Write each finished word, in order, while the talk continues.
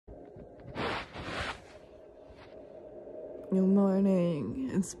Good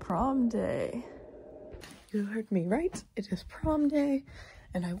morning. It's prom day. You heard me right. It is prom day.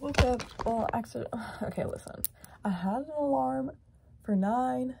 And I woke up, well, actually, okay, listen. I had an alarm for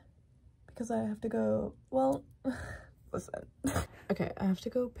 9 because I have to go, well, listen. Okay, I have to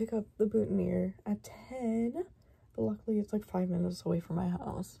go pick up the boutonniere at 10. But luckily it's like 5 minutes away from my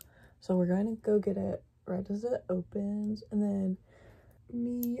house. So we're going to go get it right as it opens. And then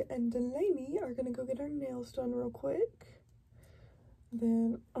me and Delaney are going to go get our nails done real quick.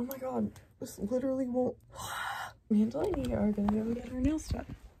 Then, oh my god, this literally won't. Me and Delaney are gonna go get our nails done.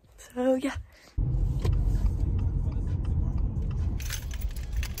 So yeah.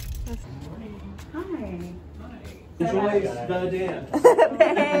 Hi. Enjoy the dance.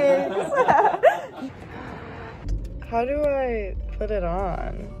 Thanks. How do I put it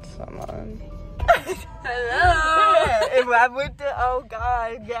on someone? Hello. If I would do, oh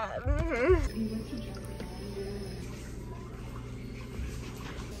god, yeah.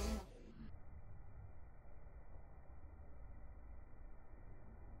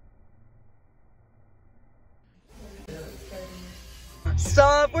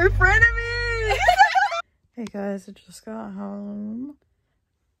 Stop, we're frenemies! Hey guys, I just got home.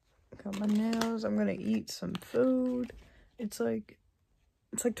 Got my nails. I'm gonna eat some food. It's like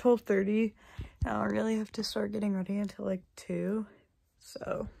 12:30. I don't really have to start getting ready until like 2.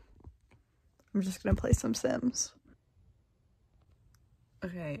 So I'm just gonna play some Sims.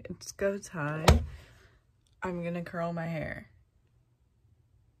 Okay, it's go time. I'm gonna curl my hair.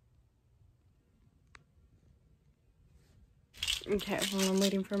 Okay, while I'm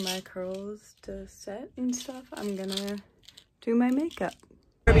waiting for my curls to set and stuff, I'm gonna do my makeup.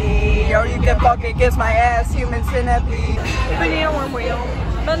 Or you can fucking kiss my ass, human centipede.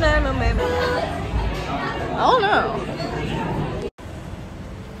 Banana baby. I don't know.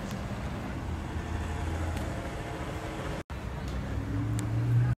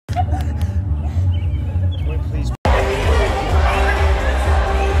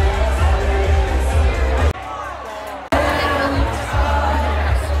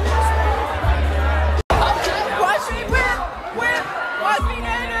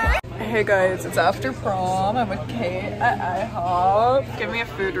 Hey guys, it's after prom. I'm with Kate at IHOP. Give me a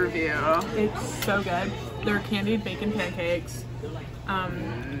food review. It's so good. They're candied bacon pancakes.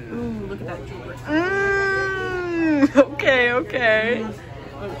 Ooh, look at that jewelry. Okay.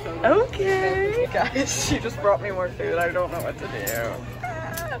 Okay. Guys, she just brought me more food. I don't know what to do.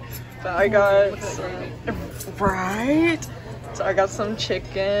 So I got some, right? So I got some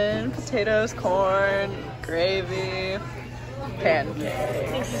chicken, potatoes, corn, gravy, pancakes.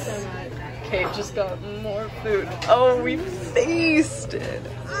 Thank you so much. Kate just got more food. Oh, we feasted.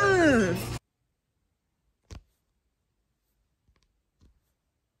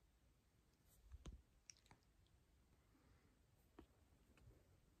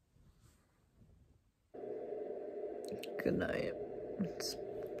 Good night. It's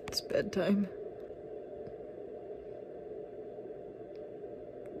bedtime.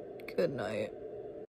 Good night.